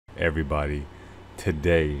everybody.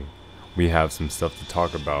 Today we have some stuff to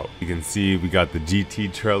talk about. You can see we got the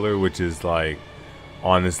GT trailer, which is like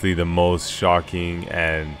honestly the most shocking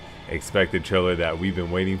and expected trailer that we've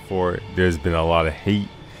been waiting for. There's been a lot of hate,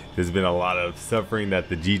 there's been a lot of suffering that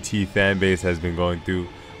the GT fan base has been going through,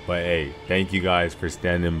 but hey, thank you guys for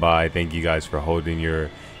standing by. Thank you guys for holding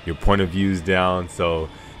your point of views down so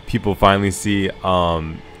people finally see.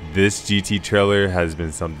 This GT trailer has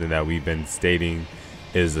been something that we've been stating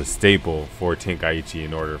is a staple for Tenkaichi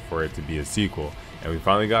in order for it to be a sequel, and we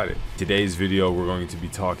finally got it. Today's video we're going to be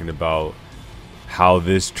talking about how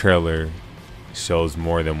this trailer shows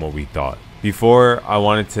more than what we thought. Before I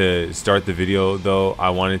wanted to start the video though, I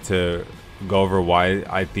wanted to go over why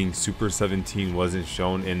I think Super 17 wasn't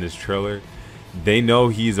shown in this trailer. They know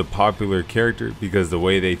he's a popular character because the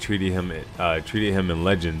way they treated him in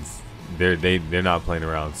Legends, they're not playing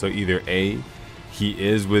around. So either A, he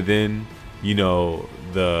is within, you know,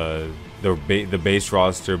 the base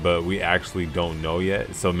roster, but we actually don't know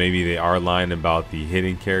yet. So maybe they are lying about the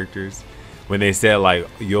hidden characters. When they said like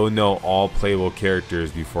you'll know all playable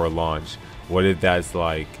characters before launch, what if that's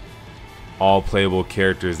like all playable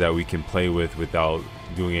characters that we can play with without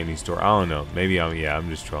doing any story? I don't know. Maybe I'm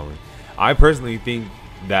just trolling. I personally think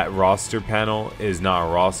that roster panel is not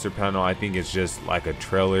a roster panel. I think it's just like a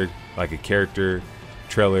trailer, like a character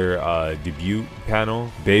trailer debut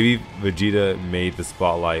panel. Baby Vegeta made the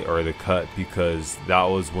spotlight or the cut because that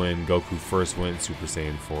was when Goku first went Super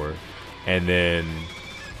Saiyan 4, and then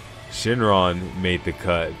Shenron made the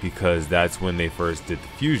cut because that's when they first did the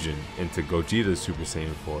fusion into Gogeta Super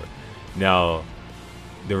Saiyan 4. Now,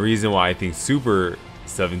 the reason why I think Super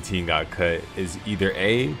 17 got cut is either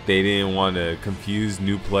A, they didn't want to confuse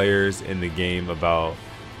new players in the game about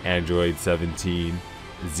Android 17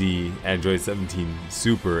 Z, Android 17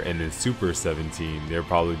 Super, and then Super 17. They'll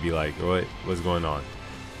probably be like, what's going on?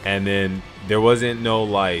 And then there wasn't no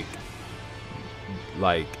like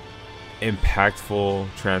impactful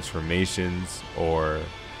transformations, or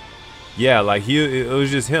like it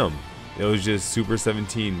was just him. It was just Super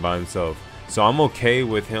 17 by himself. So I'm okay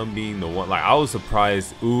with him being the one. Like, I was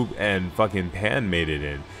surprised Oob and fucking Pan made it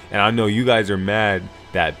in, and I know you guys are mad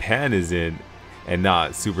that Pan is in and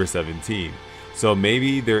not Super 17. So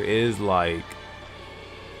maybe there is like,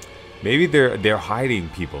 maybe they're hiding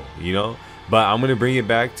people, you know. But I'm gonna bring it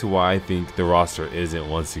back to why I think the roster isn't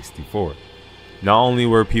 164. Not only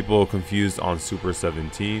were people confused on Super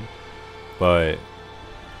 17, but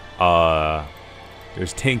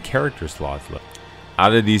there's 10 character slots left.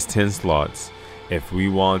 Out of these 10 slots, if we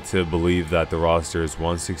want to believe that the roster is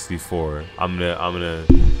 164, I'm gonna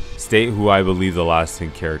state who I believe the last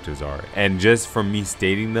 10 characters are. And just from me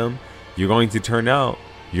stating them, you're going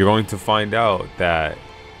to find out that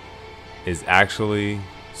is actually,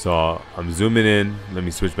 so I'm zooming in, let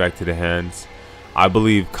me switch back to the hands. I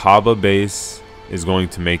believe Kaba base is going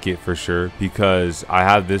to make it for sure, because I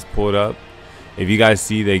have this pulled up. If you guys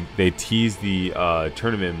see, they teased the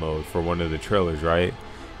tournament mode for one of the trailers, right?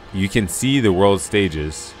 You can see the world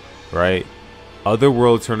stages, right? Other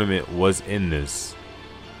world tournament was in this,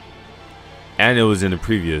 and it was in the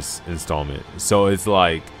previous installment. So it's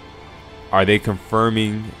like, are they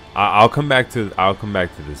confirming? I'll come back to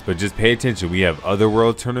this, but just pay attention. We have other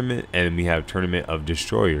world tournament and we have tournament of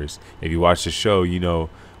destroyers. If you watch the show, you know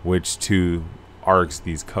which two arcs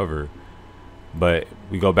these cover. But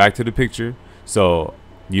we go back to the picture, so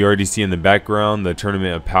you already see in the background the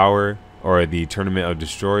tournament of power or the tournament of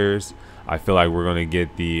destroyers. I feel like we're gonna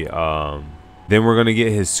get the then we're gonna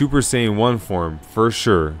get his Super Saiyan 1 form for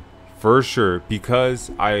sure, because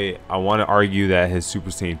I want to argue that his Super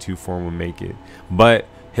Saiyan 2 form would make it, but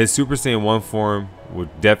his Super Saiyan 1 form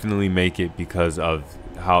would definitely make it because of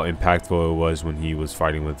how impactful it was when he was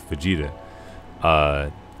fighting with Vegeta.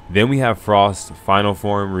 Then we have Frost final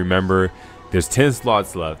form. Remember, there's 10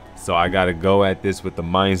 slots left, so I gotta go at this with the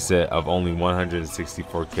mindset of only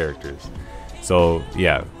 164 characters. So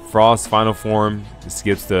yeah, Frost final form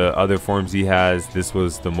skips the other forms he has. This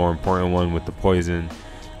was the more important one with the poison.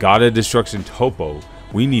 God of Destruction Toppo,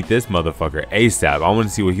 we need this motherfucker ASAP. I want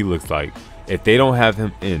to see what he looks like. If they don't have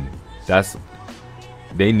him in,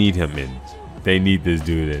 they need him in. They need this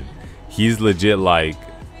dude in. He's legit like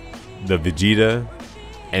the Vegeta,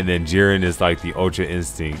 and then Jiren is like the Ultra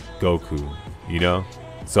Instinct Goku, you know?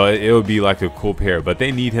 So it would be like a cool pair, but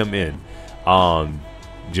they need him in.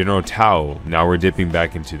 General Tao, now we're dipping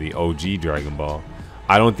back into the OG Dragon Ball.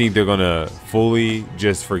 I don't think they're gonna fully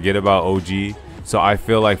just forget about OG. So I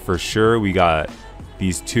feel like for sure we got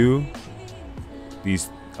these two.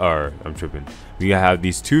 I'm tripping. We have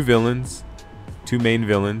these two main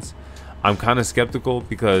villains. I'm kind of skeptical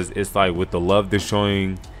because it's like with the love they're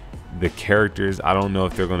showing the characters, I don't know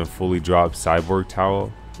if they're going to fully drop Cyborg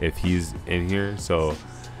Tao if he's in here. So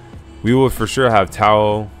we will for sure have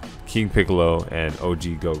Tao, King Piccolo, and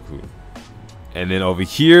OG Goku. And then over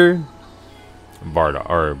here, Bardock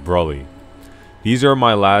or Broly. These are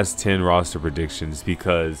my last 10 roster predictions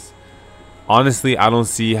because honestly, I don't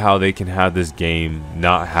see how they can have this game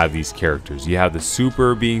not have these characters. You have the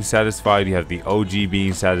Super being satisfied, you have the OG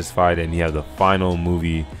being satisfied, and you have the final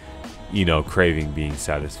movie, you know, craving being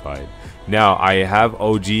satisfied. Now, I have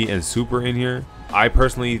OG and Super in here. I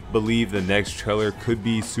personally believe the next trailer could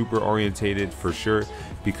be Super orientated for sure,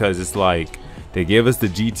 because it's like they gave us the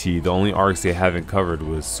GT. The only arcs they haven't covered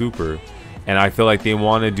was Super, and I feel like they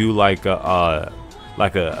want to do like a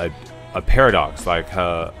paradox, like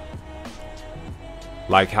how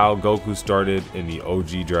Goku started in the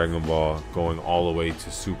OG Dragon Ball going all the way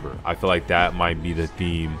to Super. I feel like that might be the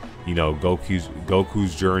theme, you know,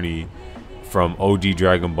 Goku's journey from OG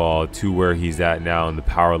Dragon Ball to where he's at now and the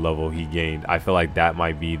power level he gained. I feel like that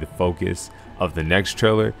might be the focus of the next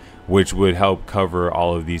trailer, which would help cover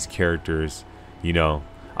all of these characters. You know,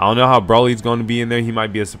 I don't know how Broly's going to be in there. He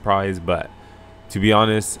might be a surprise, but to be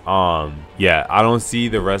honest, yeah, I don't see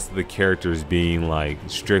the rest of the characters being like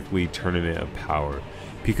strictly tournament of power,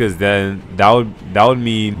 because then that would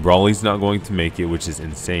mean Broly's not going to make it, which is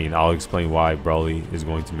insane. I'll explain why Broly is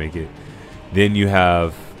going to make it. Then you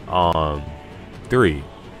have 3,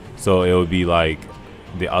 so it would be like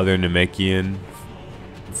the other Namekian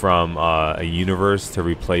from a universe to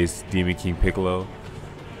replace Demon King Piccolo,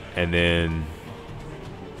 and then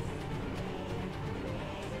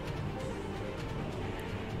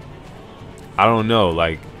I don't know,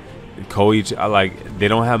 like Koichi, like they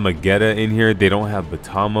don't have Magetta in here, they don't have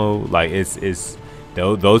Batamo. Like it's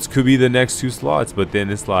those could be the next 2 slots, but then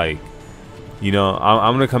it's like, you know,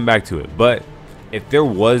 I'm gonna come back to it. But if there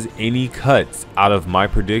was any cuts out of my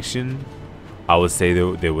prediction, I would say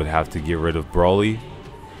they would have to get rid of Broly.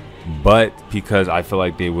 But because I feel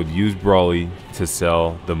like they would use Broly to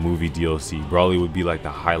sell the movie DLC, Broly would be like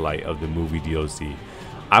the highlight of the movie DLC.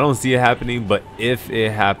 I don't see it happening, but if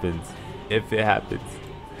it happens,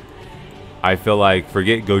 I feel like,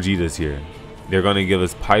 forget Gogeta's here. They're going to give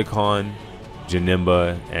us Pikkon,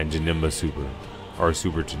 Janemba, and Janemba Super, or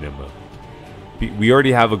Super Janemba. We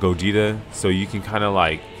already have a Gogeta, so you can kind of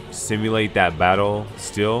like simulate that battle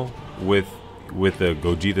still with the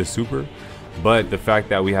Gogeta Super. But the fact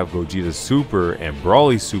that we have Gogeta Super and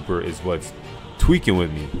Broly Super is what's tweaking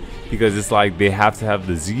with me, because it's like they have to have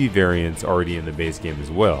the Z variants already in the base game as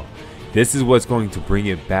well. This is what's going to bring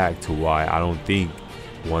it back to why I don't think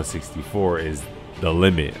 164 is the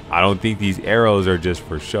limit. I don't think these arrows are just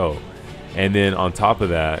for show. And then on top of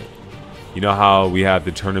that, you know how we have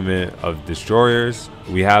the Tournament of Destroyers?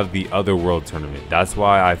 We have the Otherworld Tournament. That's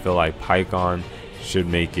why I feel like Pikkon should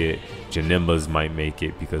make it. Janemba's might make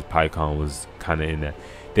it, because Pikkon was kind of in that.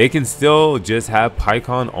 They can still just have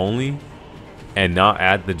Pikkon only and not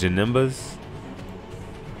add the Janembas.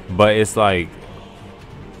 But it's like,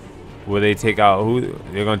 will they take out who?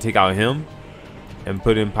 They're going to take out him and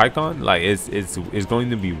put in Pikkon? Like it's going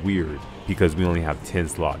to be weird, because we only have 10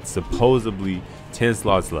 slots. Supposedly 10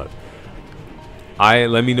 slots left.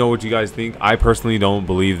 Let me know what you guys think. I personally don't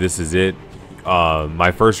believe this is it.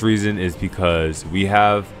 My first reason is because we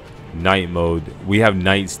have night mode. We have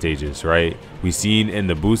night stages, right? We seen in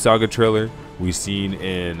the Buu Saga trailer. We seen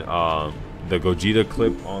in the Gogeta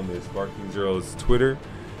clip on the Sparking Zero's Twitter.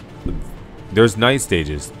 There's night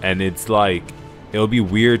stages, and it's like it'll be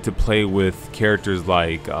weird to play with characters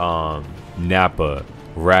like Nappa,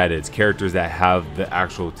 Raditz, characters that have the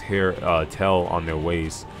actual tail on their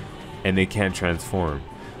waist and they can't transform.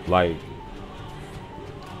 Like,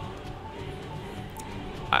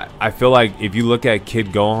 I feel like if you look at Kid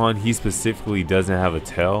Gohan, he specifically doesn't have a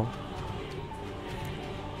tail.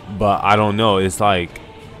 But I don't know, it's like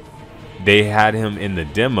they had him in the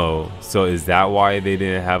demo, so is that why they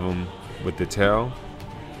didn't have him with the tail?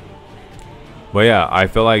 But yeah, I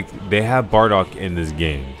feel like they have Bardock in this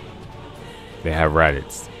game. They have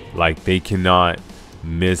Raditz. Like, they cannot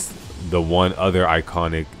miss the one other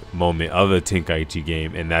iconic moment of a Tenkaichi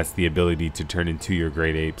game, and that's the ability to turn into your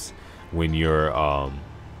great apes when you're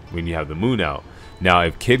when you have the moon out. Now,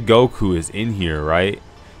 if Kid Goku is in here, right,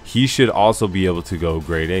 he should also be able to go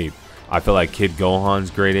great ape. I feel like Kid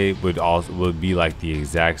Gohan's great ape would be like the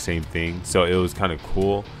exact same thing. So it was kind of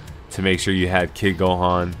cool to make sure you had Kid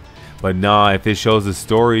Gohan. But nah, if it shows the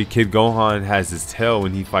story, Kid Gohan has his tail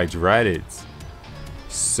when he fights Raditz.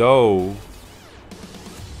 So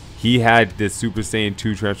he had this Super Saiyan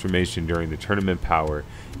 2 transformation during the tournament power.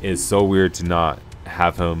 It's so weird to not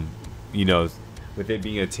have him, you know, with it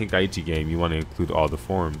being a Tenkaichi game, you want to include all the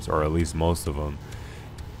forms, or at least most of them.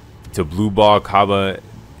 To Blue Ball, Kaba,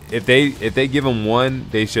 if they give him one,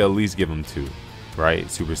 they should at least give him two, right?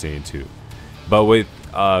 Super Saiyan 2. But with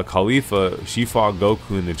Khalifa, she fought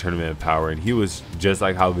Goku in the Tournament of Power, and he was just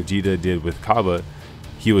like how Vegeta did with Kaba.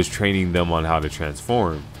 He was training them on how to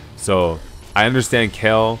transform. So I understand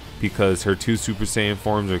Kale because her two Super Saiyan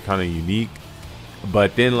forms are kind of unique,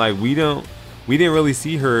 but then like we didn't really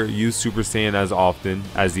see her use Super Saiyan as often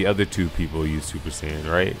as the other two people use Super Saiyan,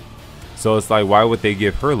 right? So it's like, why would they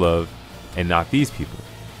give her love and not these people?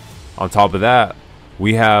 On top of that,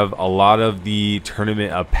 we have a lot of the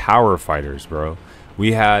Tournament of Power fighters, bro.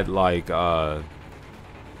 We had like they're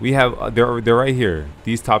right here.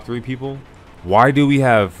 These top 3 people. Why do we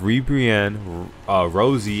have Ribrianne,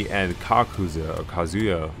 Rosie, and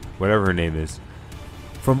Kazuya, whatever her name is,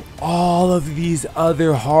 from all of these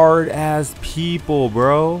other hard ass people,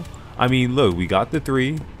 bro? I mean, look, we got the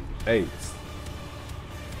 3. Hey,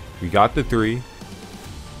 we got the 3.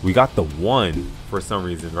 We got the 1 for some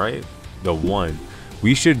reason, right? The 1.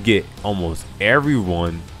 We should get almost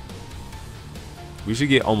everyone. We should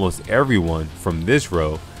get almost everyone from this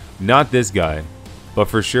row. Not this guy, but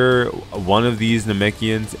for sure one of these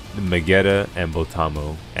Namekians, Megetta and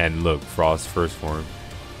Botamo. And look, Frost's first form.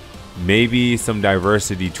 Maybe some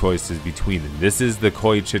diversity choices between them. This is the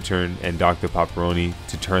Koi Chiturn and Dr. Paparoni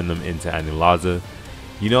to turn them into Anilaza.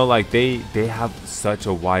 You know, like they have such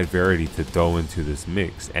a wide variety to throw into this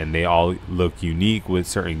mix, and they all look unique with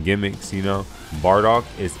certain gimmicks, you know. Bardock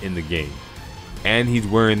is in the game, and he's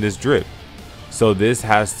wearing this drip. So this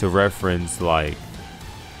has to reference, like,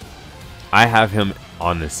 I have him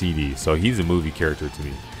on the CD, so he's a movie character to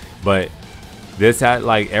me. But this had,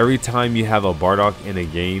 like, every time you have a Bardock in a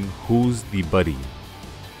game, who's the buddy?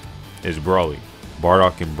 It's Broly.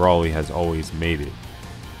 Bardock and Broly has always made it.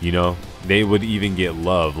 You know, they would even get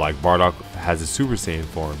love. Like Bardock has a Super Saiyan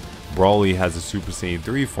form. Broly has a Super Saiyan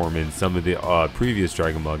 3 form in some of the previous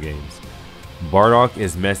Dragon Ball games. Bardock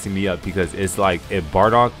is messing me up because it's like if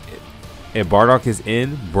Bardock is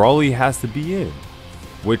in, Broly has to be in,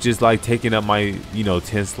 which is like taking up my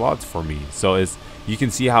 10 slots for me. So it's, you can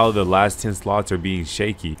see how the last 10 slots are being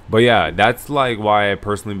shaky. But yeah, that's like why I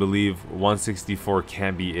personally believe 164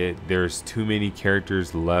 can't be it. There's too many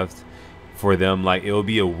characters left for them. Like, it'll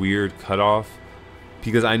be a weird cutoff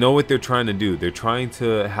because I know what they're trying to do. They're trying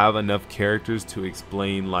to have enough characters to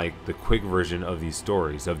explain like the quick version of these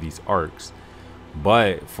stories, of these arcs.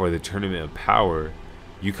 But for the Tournament of Power,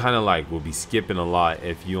 you kind of like will be skipping a lot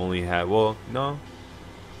if you only have, well, no,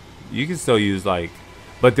 you can still use like,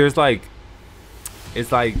 but there's like,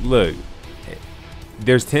 it's like, look,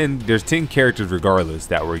 there's 10 characters regardless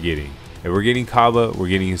that we're getting. If we're getting Kaba, we're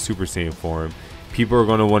getting his Super Saiyan form. People are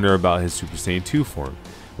going to wonder about his Super Saiyan 2 form.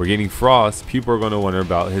 We're getting Frost. People are going to wonder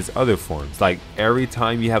about his other forms. Like, every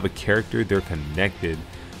time you have a character, they're connected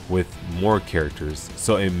with more characters.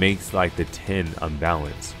 So it makes like the 10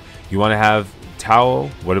 unbalanced. You want to have Tao?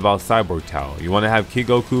 What about Cyborg Tao? You want to have Kid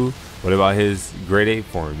Goku? What about his grade 8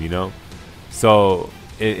 form, you know? So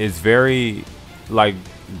it's very like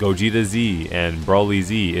Gogeta Z and Broly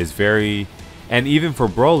Z is very, and even for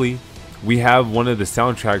Broly, we have one of the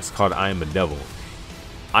soundtracks called I Am a Devil.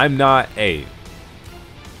 I'm not a.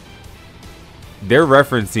 They're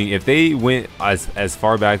referencing, if they went as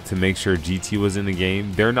far back to make sure GT was in the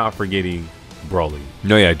game, they're not forgetting Broly.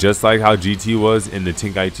 No, yeah, just like how GT was in the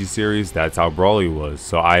Tenkaichi series, that's how Broly was.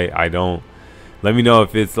 So I don't, let me know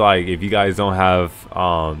if it's like, if you guys don't have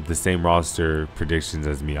the same roster predictions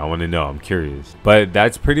as me. I want to know, I'm curious. But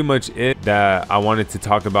that's pretty much it that I wanted to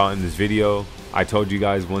talk about in this video. I told you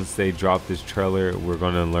guys once they drop this trailer, we're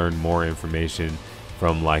going to learn more information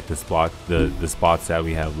from like the spots that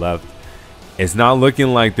we have left. It's not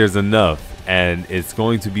looking like there's enough, and it's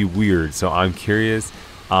going to be weird. So I'm curious.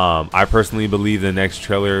 I personally believe the next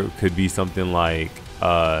trailer could be something like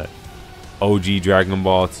OG Dragon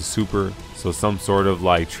Ball to Super, so some sort of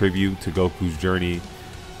like tribute to Goku's journey.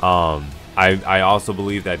 I also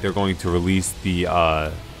believe that they're going to release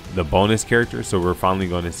the bonus character, so we're finally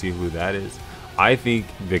going to see who that is. I think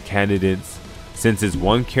the candidates, since it's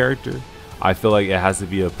one character, I feel like it has to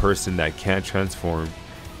be a person that can't transform,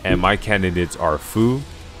 and my candidates are Fu.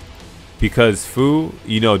 Because Fu,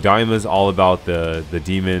 you know, Daima's all about the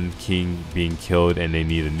Demon King being killed and they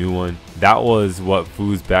need a new one. That was what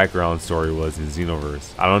Fu's background story was in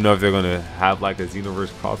Xenoverse. I don't know if they're going to have like a Xenoverse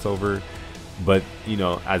crossover, but, you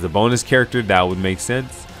know, as a bonus character, that would make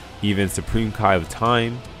sense. Even Supreme Kai of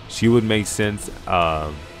Time, she would make sense.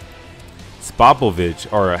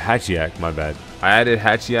 Spopovich, or Hachiak, my bad. I added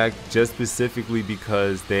Hachiak just specifically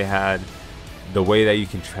because they had the way that you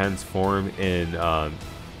can transform in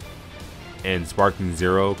Sparking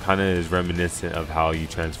Zero kind of is reminiscent of how you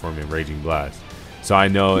transform in Raging Blast. So I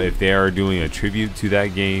know if they are doing a tribute to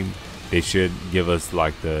that game, they should give us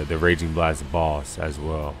like the Raging Blast boss as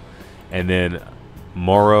well. And then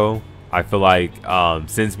Moro, I feel like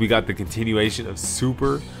since we got the continuation of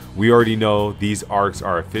Super, we already know these arcs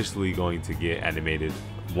are officially going to get animated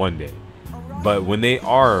one day. But when they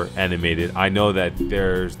are animated, I know that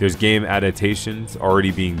there's game adaptations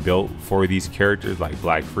already being built for these characters like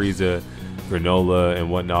Black Frieza, Granola,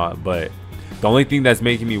 and whatnot. But the only thing that's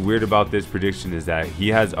making me weird about this prediction is that he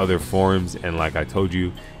has other forms, and like I told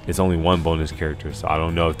you, it's only one bonus character. So I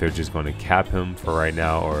don't know if they're just going to cap him for right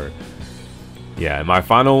now, or yeah. And my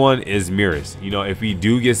final one is Miras. You know, if we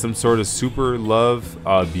do get some sort of super love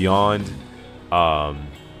beyond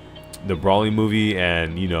the Brawling movie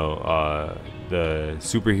and, you know, the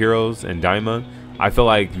superheroes and Daima, I feel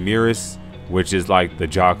like Miras, which is like the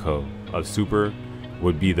Jocko of Super,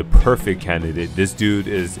 would be the perfect candidate. This dude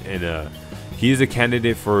is he's a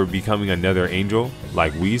candidate for becoming another Angel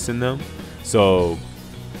like Whis and them. So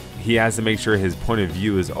he has to make sure his point of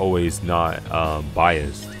view is always not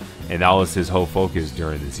biased, and that was his whole focus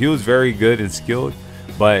during this. He was very good and skilled,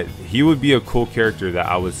 but he would be a cool character that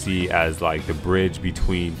I would see as like the bridge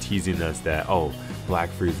between teasing us that, oh, Black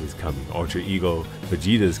Frieza is coming, Ultra Ego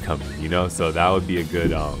Vegeta is coming, you know. So that would be a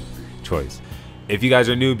good choice. If you guys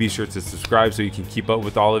are new, be sure to subscribe so you can keep up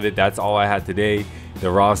with all of it. That's all I had today.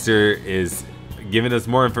 The roster is giving us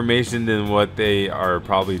more information than what they are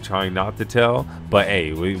probably trying not to tell, but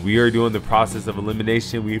hey, we are doing the process of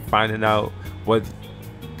elimination. We're finding out what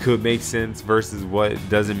could make sense versus what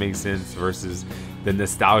doesn't make sense, versus the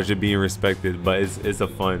nostalgia being respected. But it's a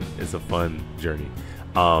fun journey.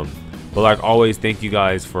 But like always, thank you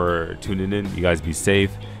guys for tuning in. You guys be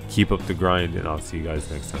safe, keep up the grind, and I'll see you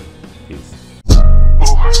guys next time. Peace.